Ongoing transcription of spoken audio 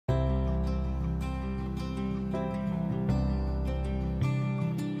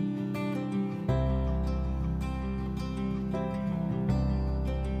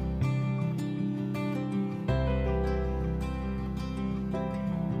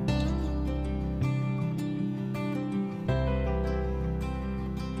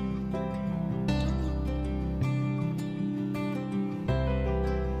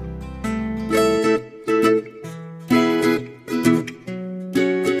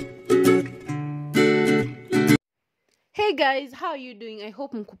Hey guys, how are you doing? I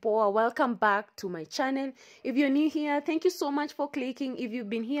hope mkupoa. Welcome back to my channel. If you're new here, thank you so much for clicking. If you've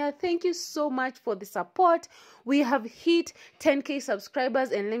been here, thank you so much for the support. We have hit 10k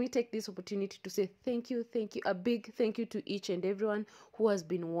subscribers, and let me take this opportunity to say thank you, a big thank you to each and everyone who has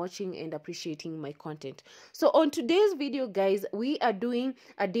been watching and appreciating my content. So on today's video, guys, we are doing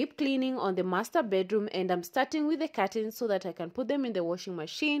a deep cleaning on the master bedroom, and I'm starting with the curtains so that I can put them in the washing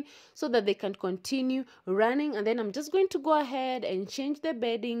machine so that they can continue running, and then I'm just going to go ahead and change the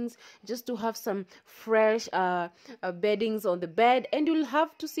beddings just to have some fresh beddings on the bed. And you'll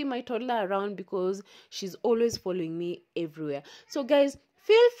have to see my toddler around because she's always following me everywhere. So guys,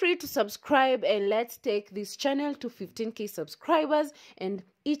 feel free to subscribe, and let's take this channel to 15k subscribers, and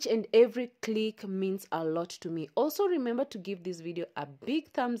each and every click means a lot to me. Also remember to give this video a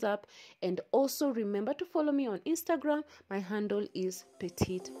big thumbs up, and also remember to follow me on Instagram. My handle is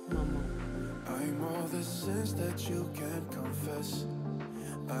Petite Mama. I'm all the sins that you can't confess.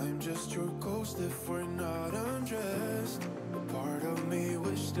 I'm just your ghost if we're not undressed. A part of me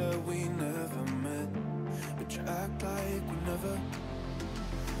wish that we never met, but you act like we never.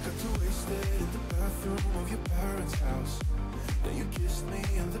 Got too wasted in the bathroom of your parents' house. Then you kissed me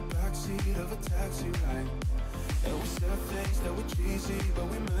in the backseat of a taxi ride. And we said things that were cheesy, but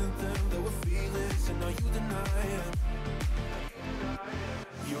we meant them. There were feelings, and now you deny it.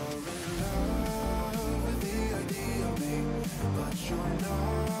 You're in love with the idea of me, but you're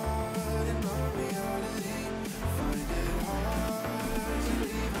not in my reality. Find it hard to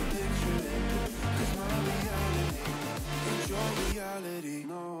even picture it, 'cause my reality is your reality.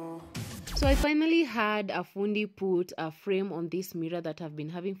 No. So I finally had a fundi put a frame on this mirror that I've been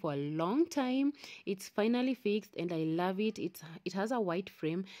having for a long time. It's finally fixed, and I love it. It has a white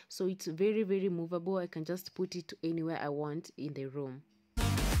frame, so it's very, very movable. I can just put it anywhere I want in the room.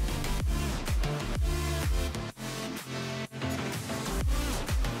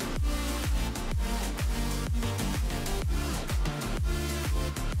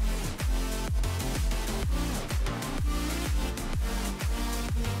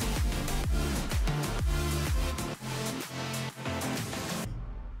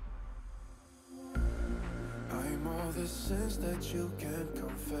 The sins that you can't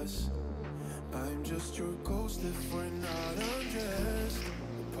confess. I'm just your ghost if we're not undressed.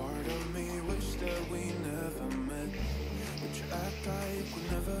 A part of me wish that we never met, but you act like we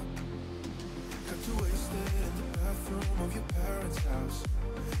never. Got too wasted in the bathroom of your parents' house.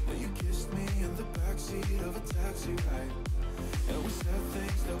 Then you kissed me in the backseat of a taxi ride. And we said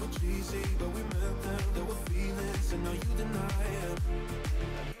things that were cheesy, but we meant them. There were feelings, and now you deny it.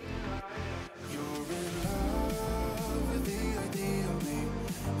 You're in love with the idea of me,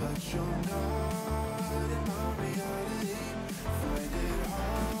 but you're not in my reality. Find it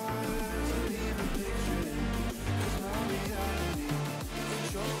hard to even picture it, 'cause my reality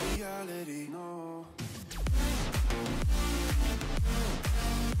is your reality. No.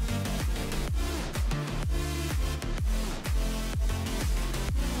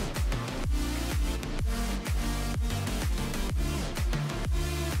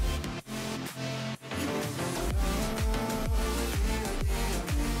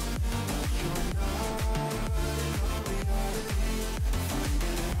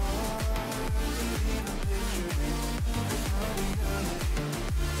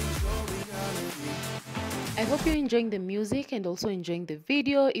 I hope you're enjoying the music and also enjoying the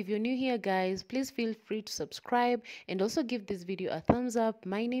video. If you're new here, guys, please feel free to subscribe and also give this video a thumbs up.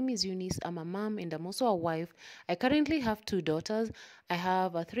 My name is Eunice. I'm a mom, and I'm also a wife. I currently have 2 daughters. I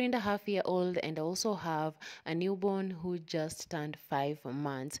have a 3.5-year-old, and I also have a newborn who just turned 5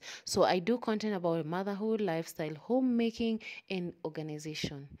 months. So I do content about motherhood, lifestyle, homemaking, and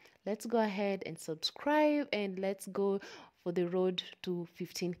organization. Let's go ahead and subscribe, and let's go for the road to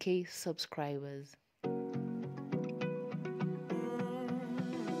 15k subscribers.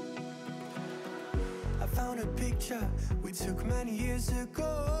 Found a picture we took many years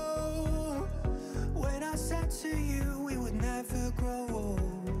ago, when I said to you we would never grow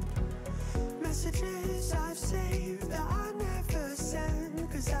old. Messages I've saved that I never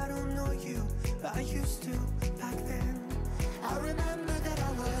send, 'cause I don't know you, but I used to back then. I remember that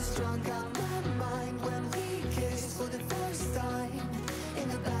I was drunk out my mind when we kissed for the first time. In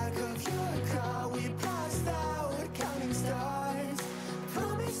the back of your car we passed out counting stars.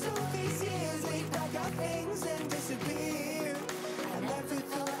 Promised all these years we'd pack our things and disappear. I never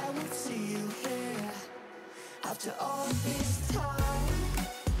thought I would see you here after all this time.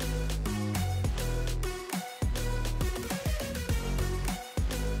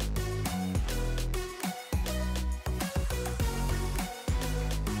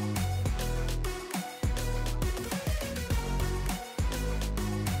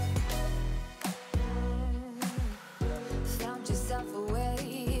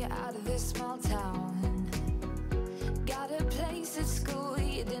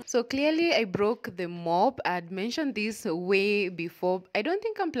 So clearly I broke the mop. I'd mentioned this way before. I don't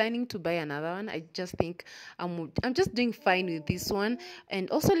think I'm planning to buy another one. I just think I'm just doing fine with this one. And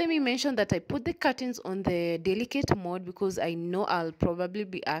also let me mention that I put the curtains on the delicate mode because I know I'll probably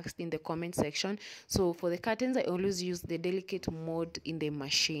be asked in the comment section. So for the curtains I always use the delicate mode in the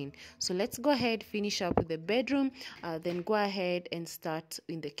machine. So let's go ahead, finish up with the bedroom, then go ahead and start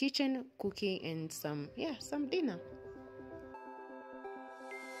in the kitchen cooking and some dinner.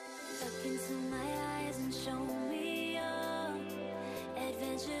 Look into my eyes and show me your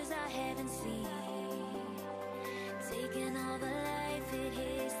adventures I haven't seen. Taking all the life, it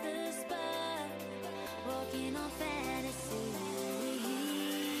hits the spot. Walking on fantasy.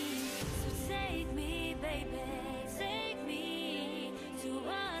 So take me, baby, take me to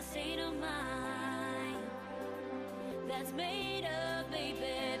a state of mind that's made of, baby,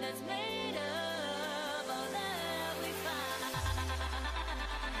 that's made of all that we find.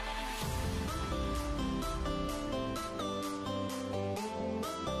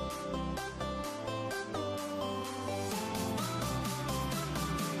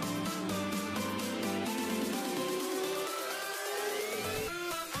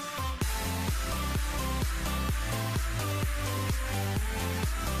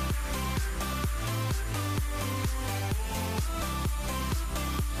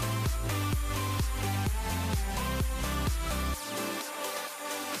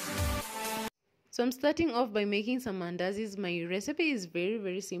 So I'm starting off by making some mandazis. My recipe is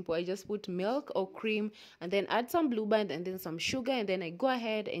very simple. I just put milk or cream and then add some Blue Band and then some sugar, and then I go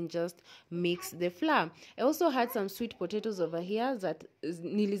ahead and just mix the flour. I also had some sweet potatoes over here that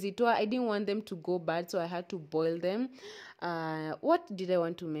nilizitoa. I didn't want them to go bad, so I had to boil them. What did I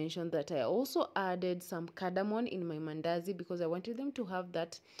want to mention? That I also added some cardamom in my mandazi because I wanted them to have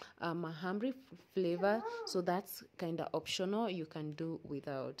that mahamri flavor. So that's kind of optional. You can do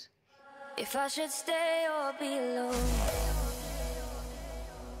without. If I should stay or be alone,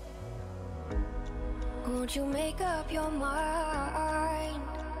 won't you make up your mind?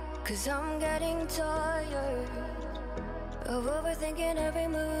 'Cause I'm getting tired of overthinking every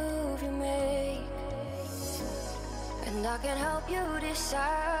move you make, and I can help you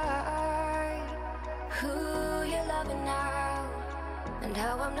decide who you're loving now and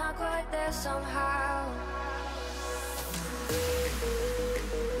how I'm not quite there somehow.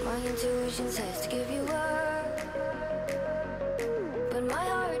 My intuition says to give you up, but my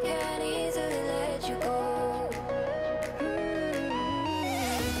heart can't easily let you go.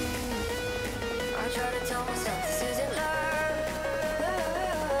 I try to tell myself this isn't love,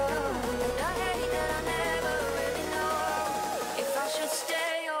 and I hate that I never really know if I should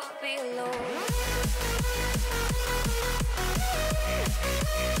stay or be alone.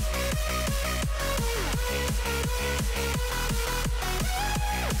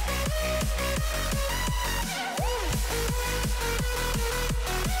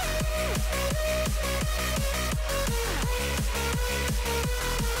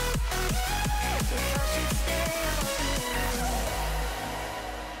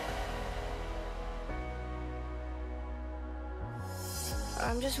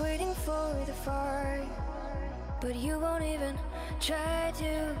 I'm just waiting for the fire, but you won't even try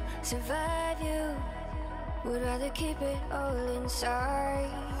to survive. You would rather keep it all inside,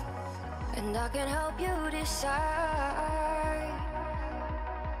 and I can help you decide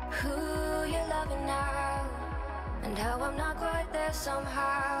who you're loving now and how I'm not quite there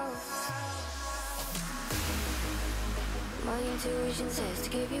somehow. My intuition says to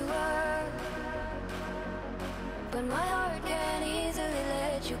give you up, but my heart can't easily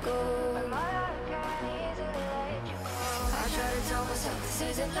let you go. I try to tell myself this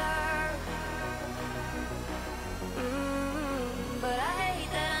isn't love, but I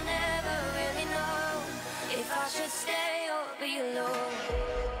hate that I never really know if I should stay or be alone.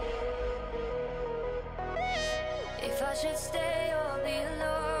 If I should stay or be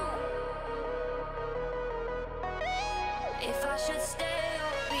alone. If I should stay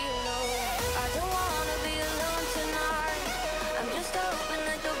or be alone. I don't wanna be alone tonight. I'm just hoping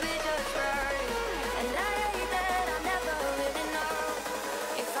that you'll be just right. And I hate that I never really know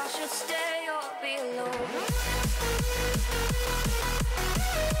if I should stay or be alone.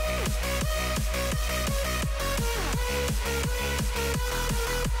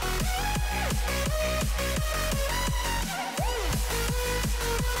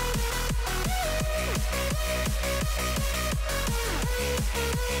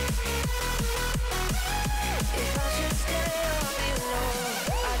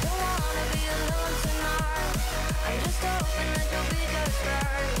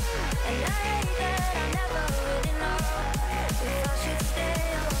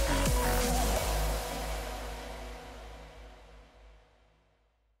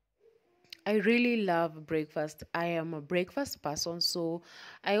 I really love breakfast. I am a breakfast person, so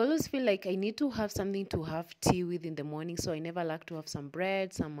I always feel like I need to have something to have tea with in the morning. So I never lack to have some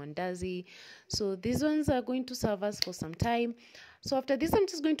bread, some mandazi. So these ones are going to serve us for some time. So after this, I'm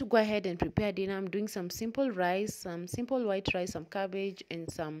just going to go ahead and prepare dinner. I'm doing some simple rice, some simple white rice, some cabbage, and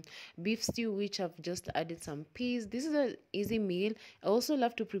some beef stew, which I've just added some peas. This is an easy meal. I also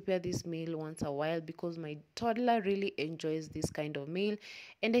love to prepare this meal once a while because my toddler really enjoys this kind of meal.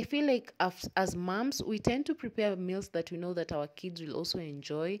 And I feel like as moms, we tend to prepare meals that we know that our kids will also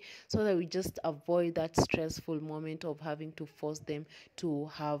enjoy, so that we just avoid that stressful moment of having to force them to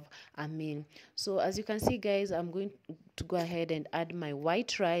have a meal. So as you can see, guys, I'm going to go ahead and add my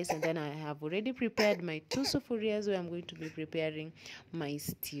white rice, and then I have already prepared my 2 sufurias where I'm going to be preparing my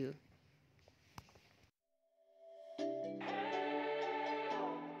stew.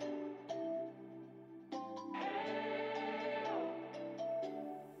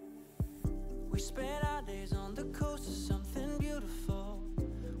 We spent our days on the coast of something beautiful.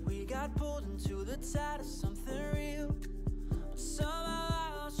 We got pulled into the tide of something real. But somehow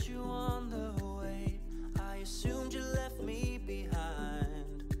I lost you on the way. I assumed you left me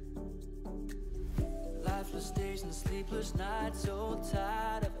behind. Lifeless days and sleepless nights, so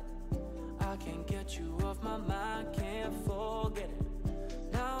tired of it. I can't get you off my mind, can't forget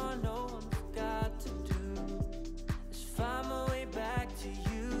it. Now I know what I've got to do is find my way back to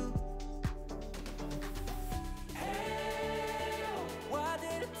you. Hey, why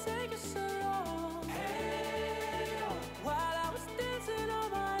did it take us so long? Hey, while I was dancing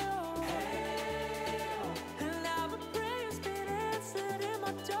on my own. Hey, and now my prayers been answered in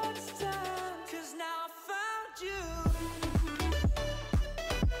my darkest time. 'Cause now I found you.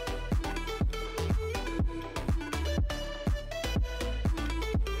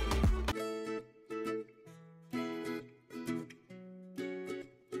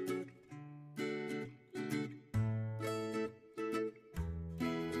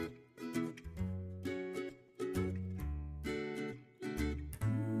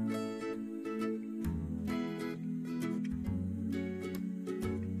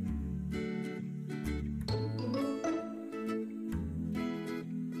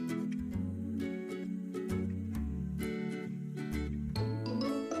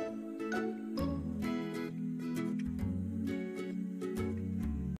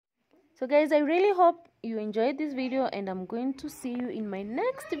 So guys, I really hope you enjoyed this video, and I'm going to see you in my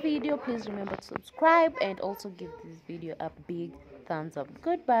next video. Please remember to subscribe and also give this video a big thumbs up.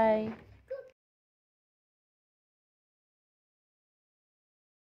 Goodbye.